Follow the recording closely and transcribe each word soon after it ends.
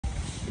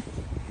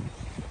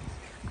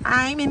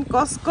I'm in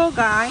Costco,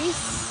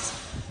 guys.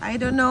 I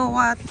don't know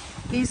what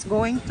he's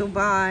going to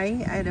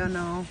buy. I don't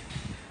know.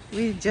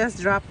 We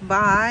just dropped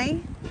by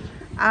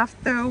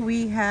after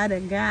we had a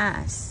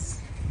gas.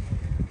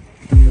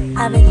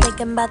 I've been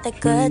thinking about the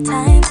good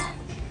times.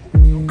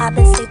 I've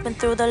been sleeping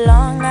through the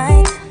long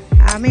nights.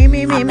 I've been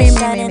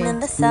shining in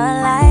the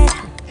sunlight.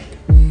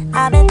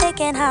 I've been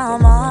thinking how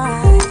I'm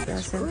alright.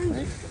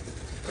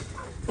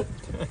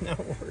 That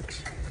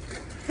works.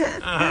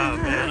 Oh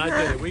man, I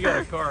did it. We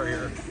got a car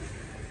here.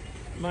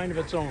 Mind of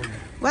its own.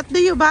 What do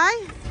you buy?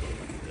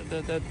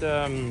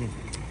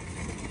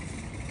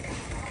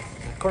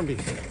 Corned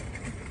beef.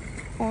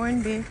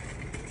 Corned beef.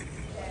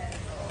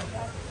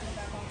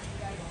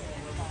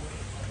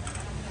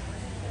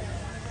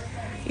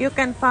 You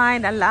can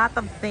find a lot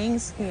of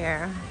things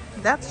here.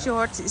 That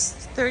shorts is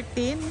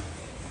 13.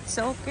 It's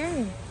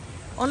okay.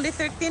 Only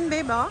 13,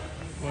 babe, oh?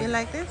 You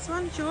like this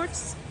one,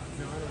 shorts?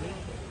 No, I don't need it.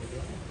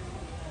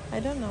 I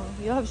don't know.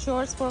 You have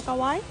shorts for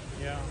Kauai?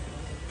 Yeah.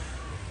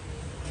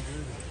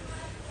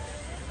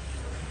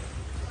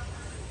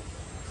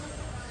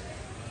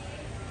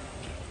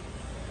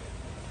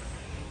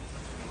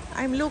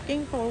 I'm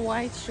looking for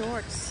white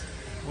shorts.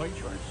 White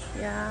shorts?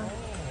 Yeah. Oh,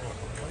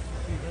 white shorts.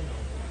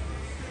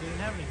 You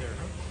didn't have any there,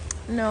 huh?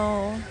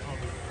 No.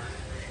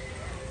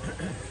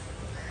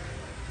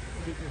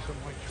 Get you some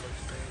white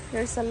shorts.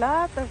 There's a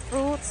lot of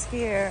fruits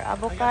here. I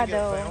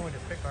Avocado. went to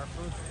pick our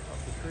fruits off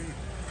the trees.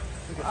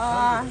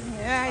 Yeah.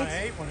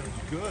 I ate one. It was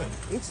good.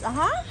 It's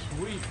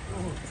Sweet.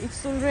 Oh,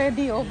 It's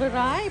already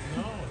overripe.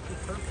 no,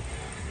 it's perfect.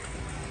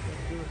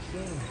 Let's do it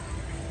soon.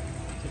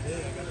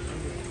 Today I got to do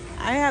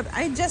it.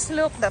 I just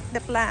looked at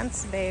the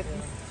plants, babe.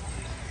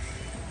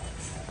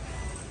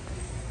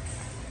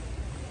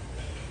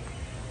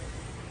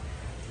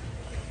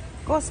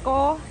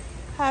 Costco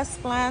has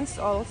plants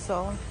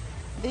also.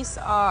 These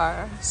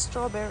are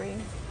strawberry.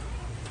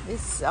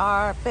 These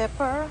are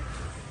pepper,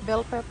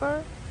 bell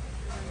pepper.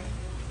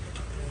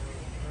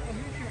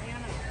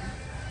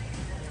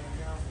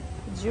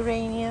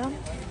 Geranium.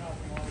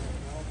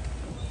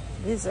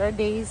 These are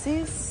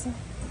daisies.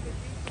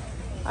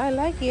 I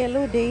like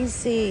yellow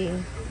daisy.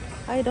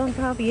 I don't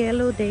have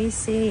yellow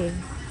daisy.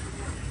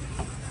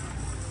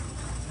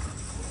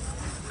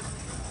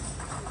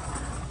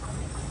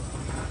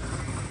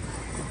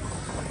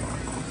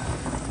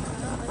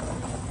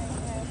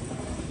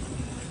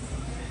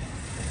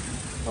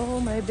 Oh,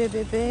 my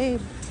baby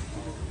babe.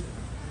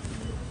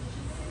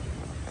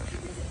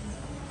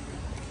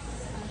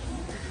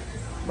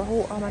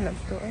 Baho aman na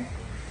to eh.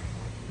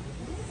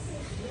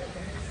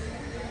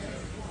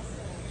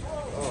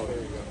 Oh, there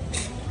you go.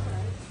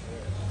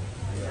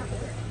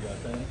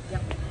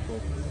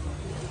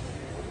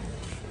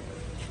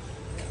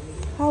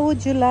 How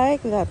would you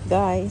like that,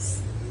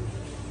 guys?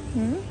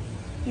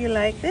 You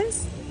like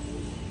this?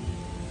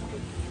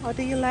 How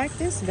do you like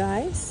this,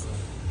 guys?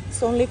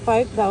 It's only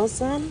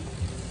 5,000,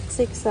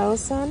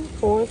 6,000,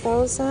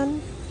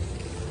 4,000,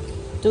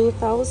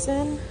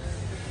 2,000.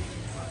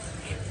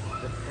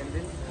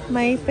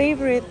 My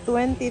favorite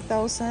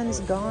 20,000 is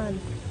gone.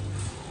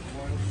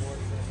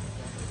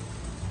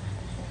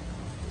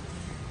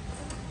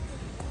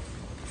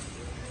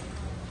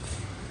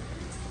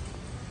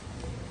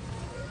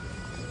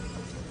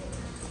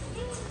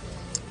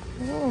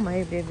 Oh,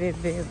 my baby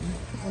babe.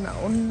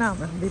 Una-una,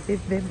 my baby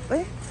babe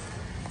eh.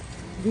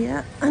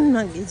 Dia,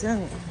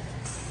 nag-isang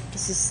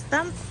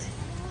assistant.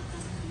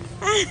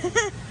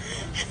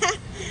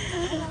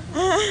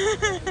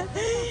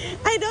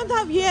 I don't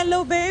have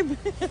yellow, babe.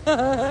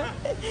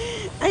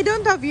 I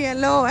don't have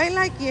yellow. I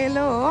like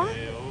yellow.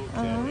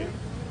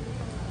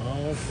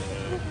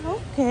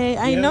 Okay,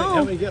 I know.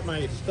 Help me get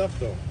my stuff,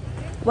 though.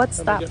 What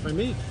Help stuff? me get my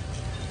meat.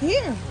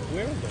 Here.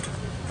 Where is it?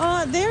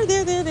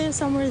 There,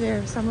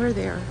 somewhere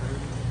there.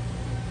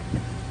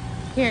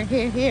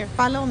 Here.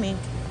 Follow me.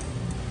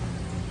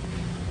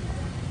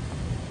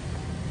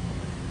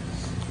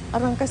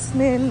 Arang ka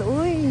smell,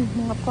 uy,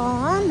 mga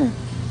pan.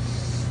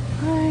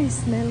 Ay,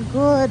 smell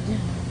good.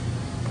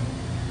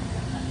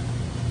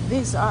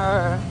 These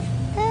are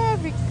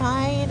every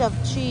kind of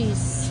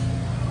cheese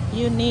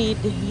you need,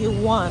 you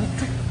want.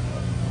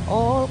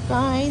 All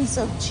kinds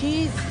of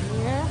cheese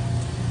here.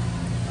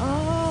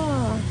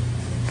 Oh,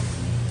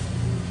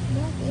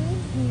 look in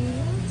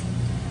here.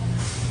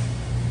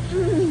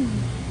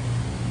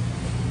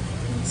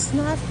 It's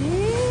not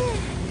here.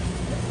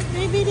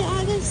 Maybe the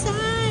other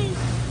side.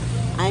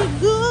 I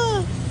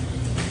good.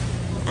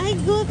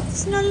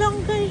 It's no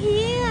longer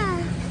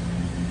here.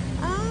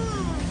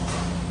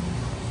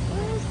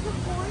 Where's the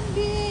corned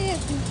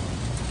beef?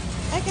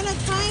 I cannot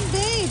find,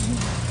 babe.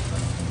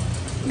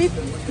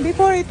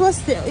 Before it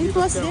was there. It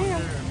was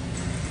there.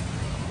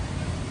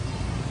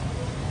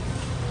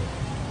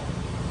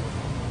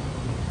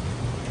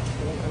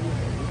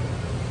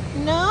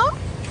 No?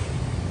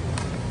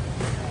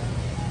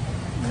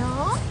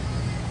 No?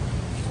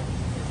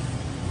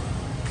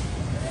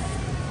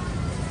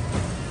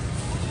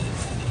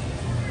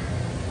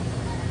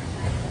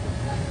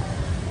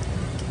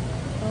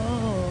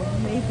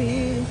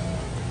 Maybe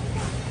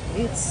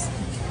it's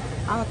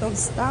Out of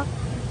stock.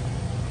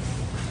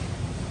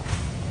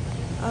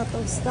 Out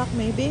of stock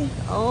maybe.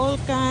 All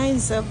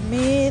kinds of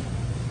meat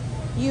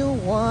you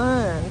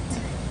want.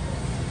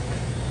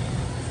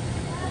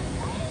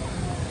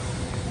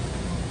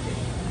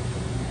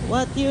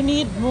 What you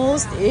need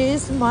most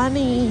is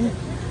money.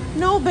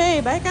 No,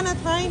 babe, I cannot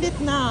find it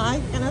now.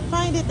 I cannot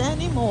find it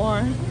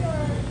anymore.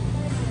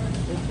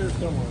 It's here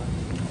somewhere.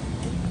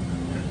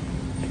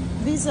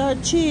 These are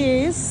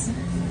cheese.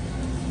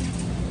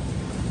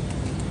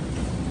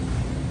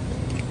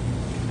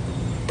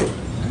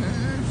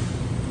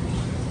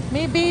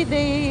 Maybe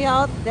they're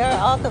out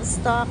of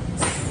stock.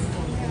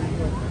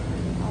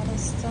 Out of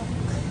stock.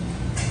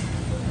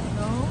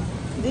 No,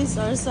 these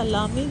are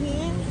salami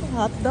here.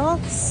 Hot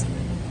dogs.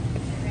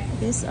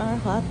 These are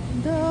hot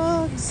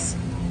dogs.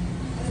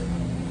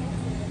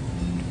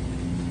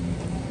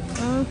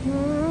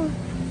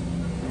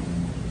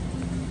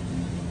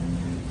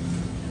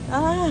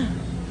 Ah,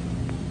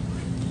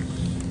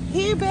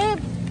 here, babe.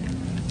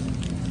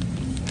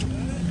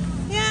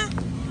 Yeah.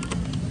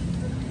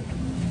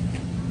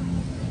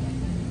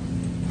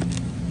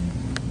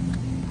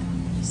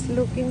 Just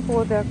looking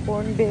for the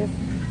corned beef.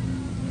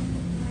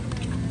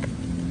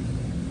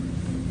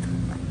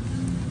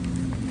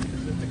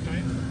 Is it the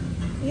kind?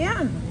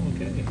 Yeah.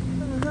 Okay.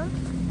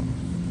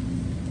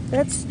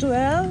 That's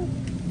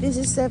 12. This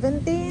is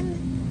 17.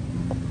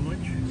 How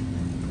much?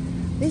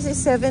 This is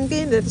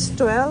 17. That's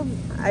 12.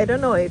 I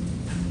don't know if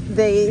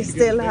they We should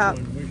still get a big have.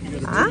 one. We should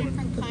get a Huh? big one.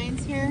 Different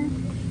kinds here.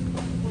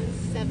 One's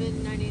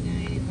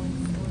 $7.99 and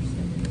one's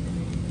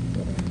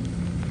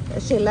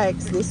 $4.79. She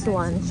likes this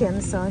one,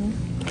 Shenson.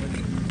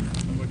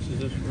 How much is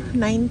this for?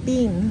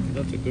 19.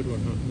 That's a good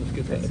one, huh? Let's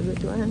get That's a that.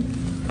 good one.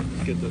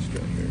 Let's get this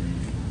guy here.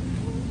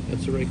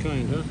 That's the right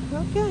kind, huh?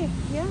 Okay,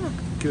 yeah,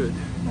 Good.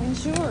 I'm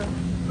sure.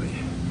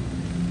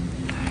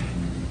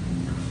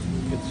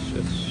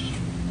 It's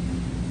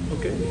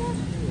okay.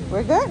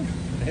 We're good.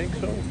 I think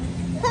so.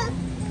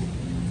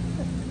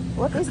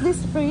 What is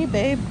this free,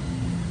 babe?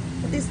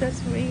 What is that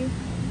free?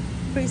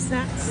 Free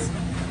snacks?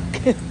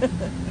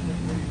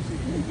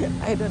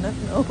 I do not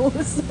know.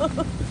 So.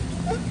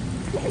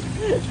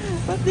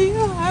 What do you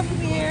have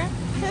here?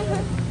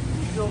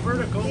 Still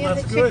vertical. We have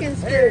That's the good. chicken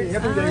strips.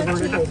 Everything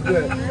vertical.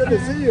 Good. Good to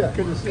see you.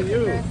 Good to see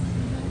you.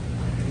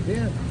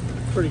 Again.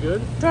 Pretty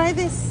good. Try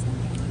this.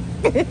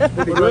 Pretty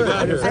What do I good. got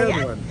I just here?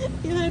 had one.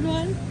 You had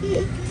one?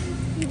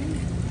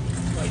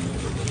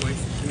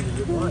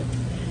 What?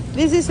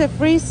 This is a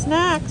free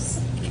snacks.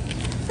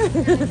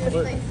 Just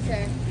like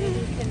check.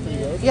 Maybe 10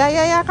 minutes.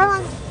 Yeah, come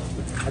on.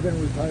 I've been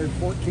retired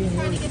 14 years.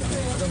 Trying to get through.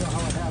 I don't know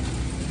how it happened.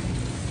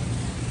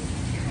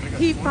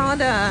 He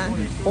found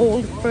an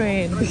old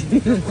friend. Good to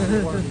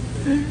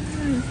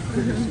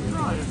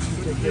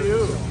see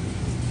you.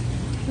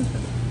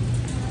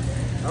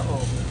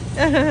 Uh-oh.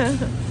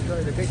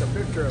 Trying to take a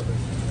picture of it.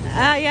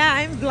 Yeah,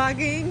 I'm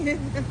vlogging.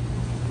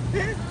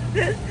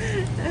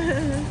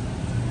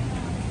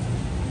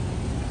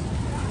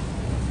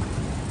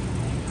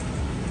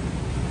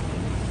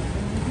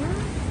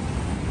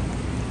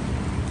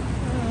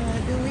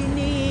 Do we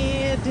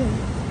need?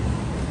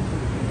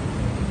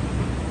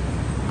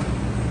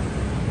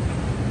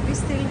 We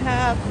still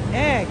have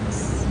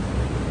eggs.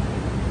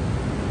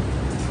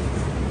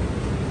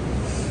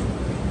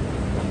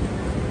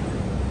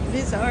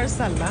 These are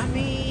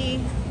salami.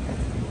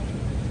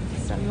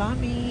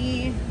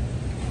 Salami.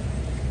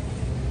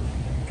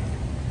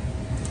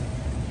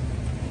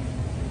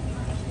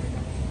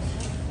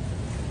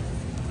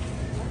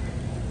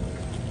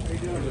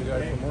 There's a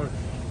guy from work.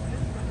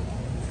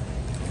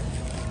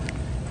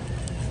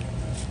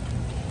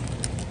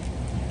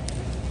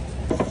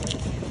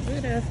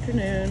 Good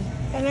afternoon.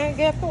 Can I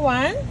get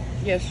one?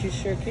 Yes, you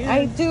sure can.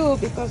 I do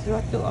because there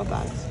are two of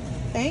us.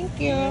 Thank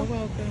you. You're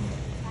welcome.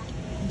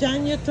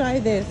 John, you try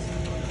this.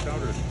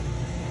 Chowder.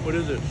 What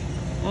is it?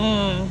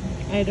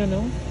 I don't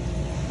know.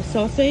 A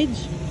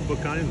sausage?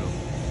 What kind though?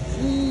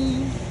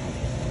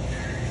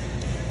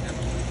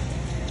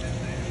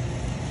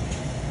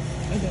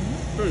 I don't know.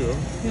 There you go.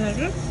 You like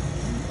it?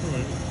 All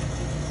right.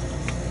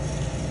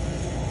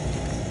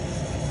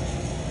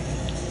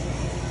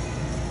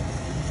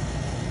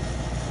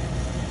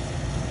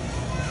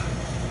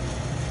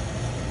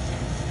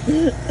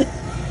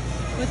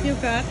 What you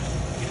got?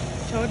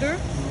 Chowder?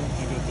 No,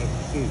 I got the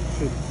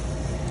soup.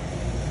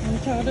 And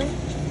chowder?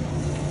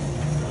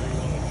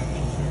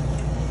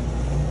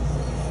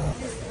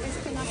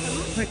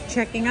 We're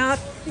checking out.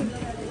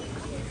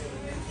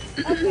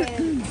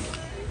 Okay.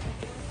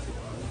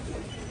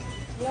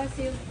 Bless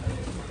you.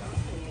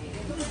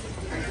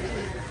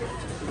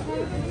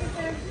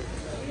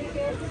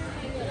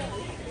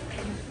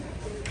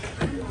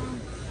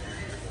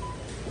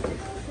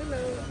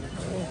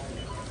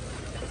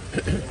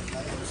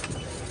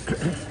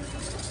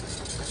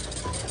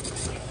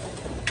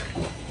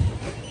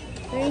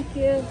 Thank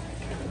you.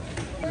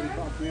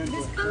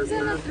 This comes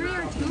in a 3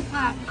 or 2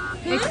 pack.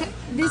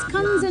 This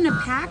comes in a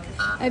pack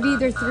of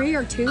either 3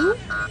 or 2.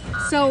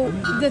 So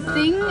the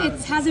thing,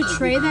 it has a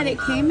tray that it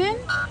came in.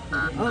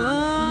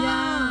 Oh,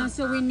 Yeah.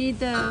 so we need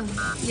the.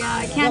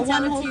 Yeah, I can't The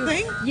sell one it whole to you.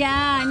 thing?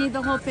 Yeah, I need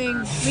the whole thing.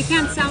 We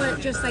can't sell it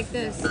just like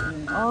this.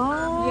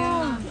 Oh.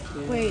 Yeah.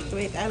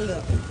 Wait, I'll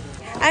look.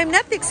 I'm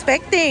not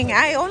expecting.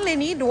 I only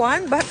need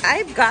one, but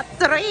I've got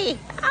 3.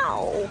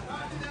 Ow.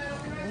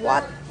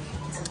 What?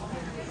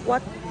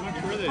 What?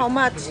 How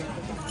much?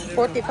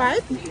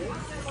 45?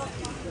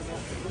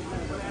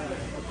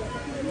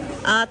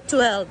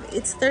 12.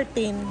 It's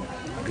 13.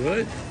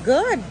 Good.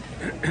 Good.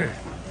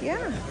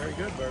 Yeah. Very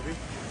good, Barbie.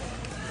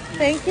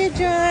 Thank you,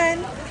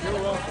 John.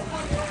 You're welcome.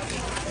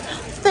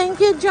 Thank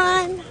you,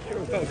 John.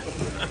 You're welcome.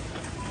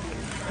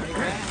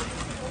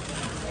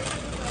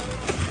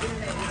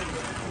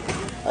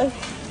 Ay,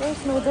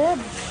 there's no bed.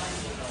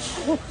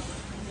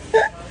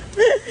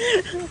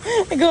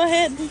 Go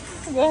ahead.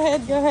 Go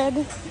ahead. Go ahead.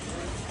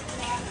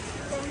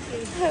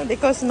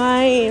 Because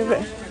my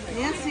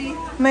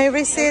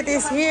receipt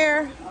is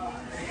here.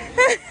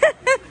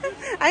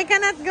 I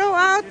cannot go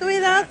out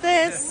without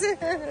this.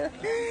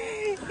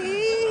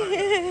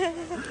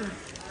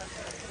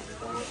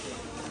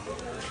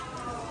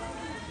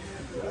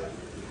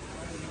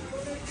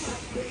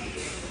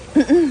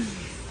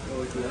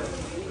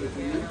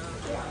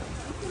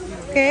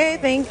 Okay,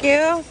 thank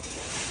you.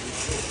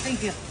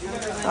 Thank you.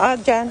 Oh,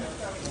 Jan.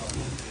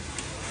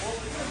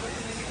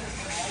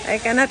 I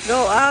cannot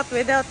go out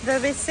without the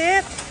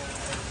receipt.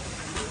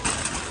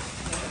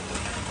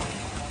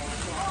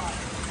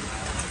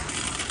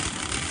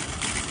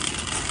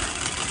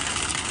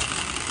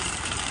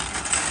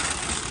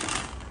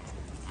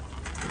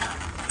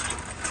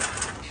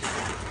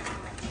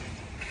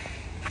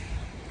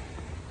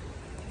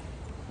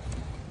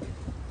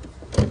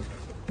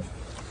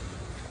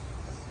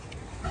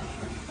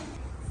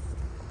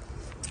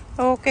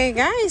 Okay,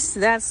 guys,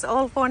 that's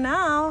all for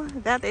now.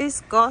 That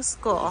is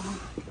Costco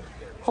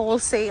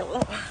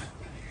wholesale.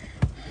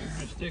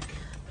 Stick.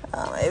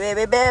 Oh, my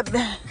baby babe.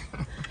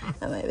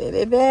 Oh, my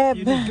baby babe.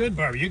 You did good,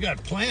 Barbie. You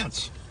got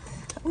plants.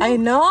 I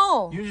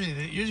know.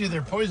 Usually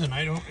they're poison.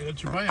 I don't.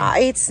 It's your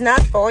It's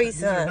not They're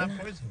poison not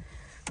poison.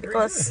 Very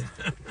because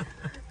good.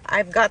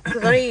 I've got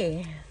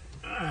 3.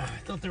 I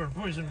thought they were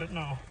poison, but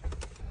no.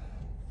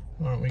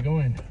 Where are we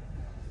going?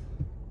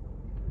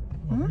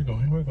 Oh, we're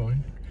going. We're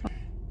going.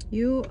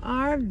 You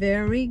are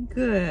very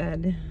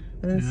good.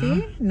 Yeah.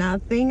 See?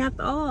 Nothing at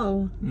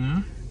all.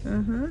 Yeah.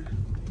 Uh-huh.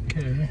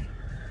 Okay.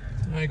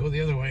 I go the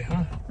other way,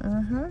 huh?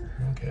 Uh-huh.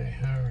 Okay.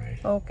 All right.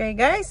 Okay,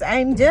 guys,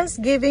 I'm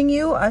just giving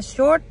you a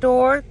short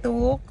tour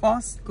to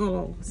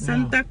Costco,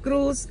 Santa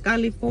Cruz,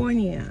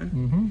 California.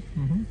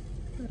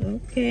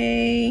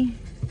 Okay.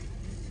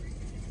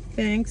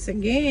 Thanks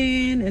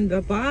again, and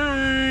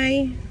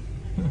bye-bye.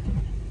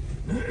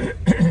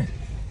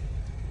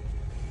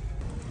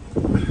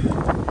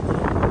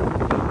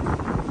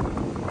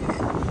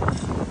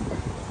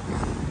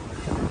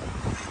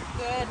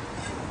 Good.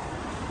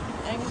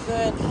 I'm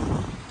good.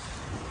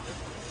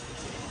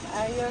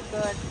 You're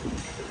good.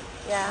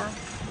 Yeah.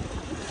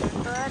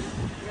 Good.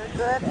 You're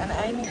good, and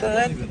I'm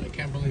good. I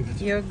can't believe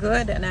it. You're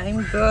good, and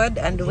I'm good,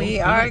 and we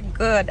are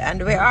good,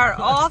 and we are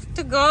off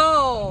to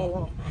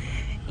go.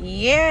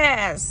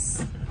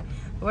 Yes.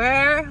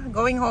 We're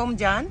going home,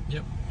 John?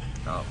 Yep.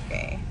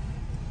 Okay.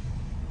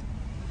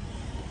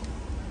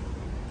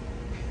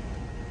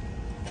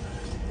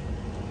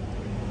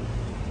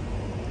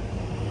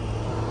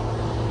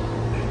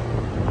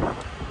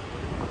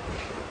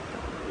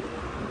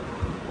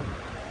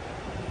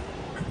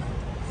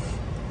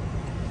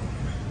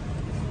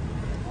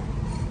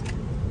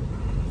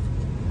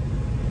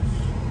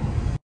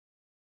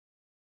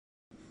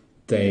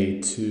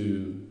 Day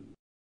 2.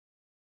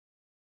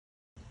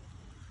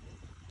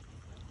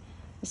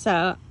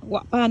 Sa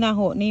wa pa na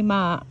ho ni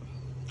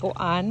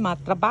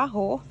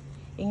matrabaho,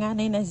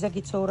 inganay na sa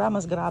gitsura,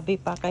 mas grabe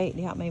pa kay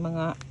diha may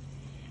mga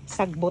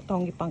sagbot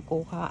hong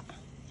ipangkuha.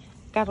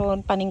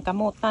 Karon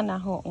paningkamutan na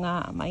ho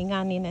nga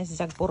maingani na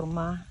sa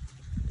purma.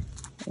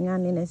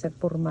 Ingani na sa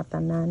purma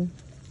tanan.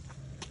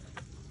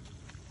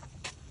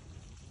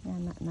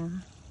 Yan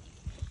na.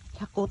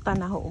 Hakutan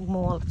na ho og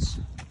mulch.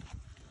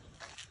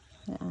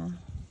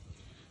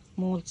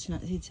 Mulch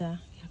na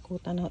siya.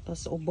 Hakutan na ho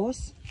tos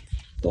ubos.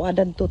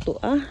 Tuadan to.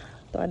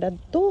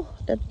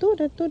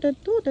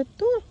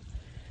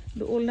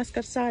 Duol nas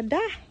karsada.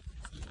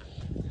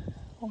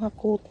 Kung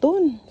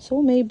hakuton.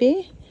 So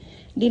maybe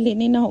dili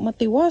ni na ho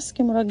matiwas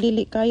kay murag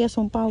dili kaya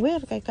song power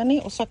kay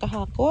kani usa ka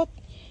hakot.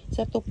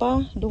 Sa to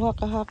pa 2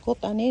 ka hakot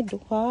ani 2,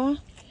 3,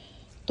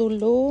 4, 5,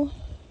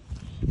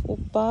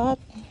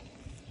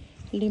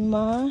 6, 6,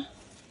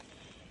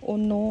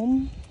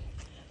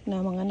 na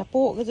mga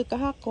napo gud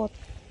kahakot.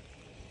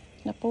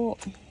 Napo,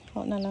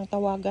 ho na lang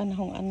tawagan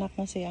akong anak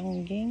na si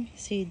Angging,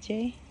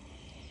 CJ.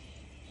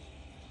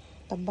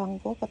 Tabang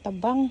ko,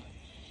 patabang.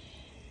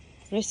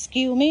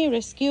 Rescue me.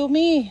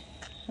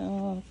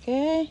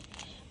 Okay.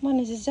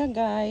 Mani siya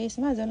guys,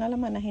 mazo na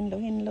laman na hinlo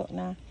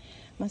na.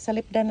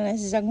 Masalipdan na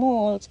siya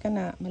mulch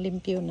kana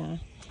malimpyo na.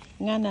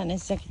 Ngana na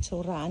siya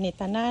kitsura ani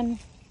tanan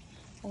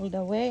all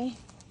the way.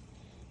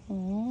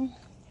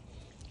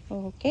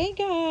 Okay,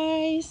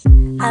 guys.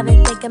 I've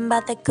been thinking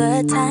about the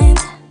good times.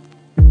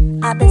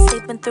 I've been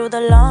sleeping through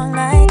the long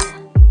nights.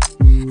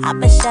 I've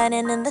been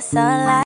shining in the sunlight.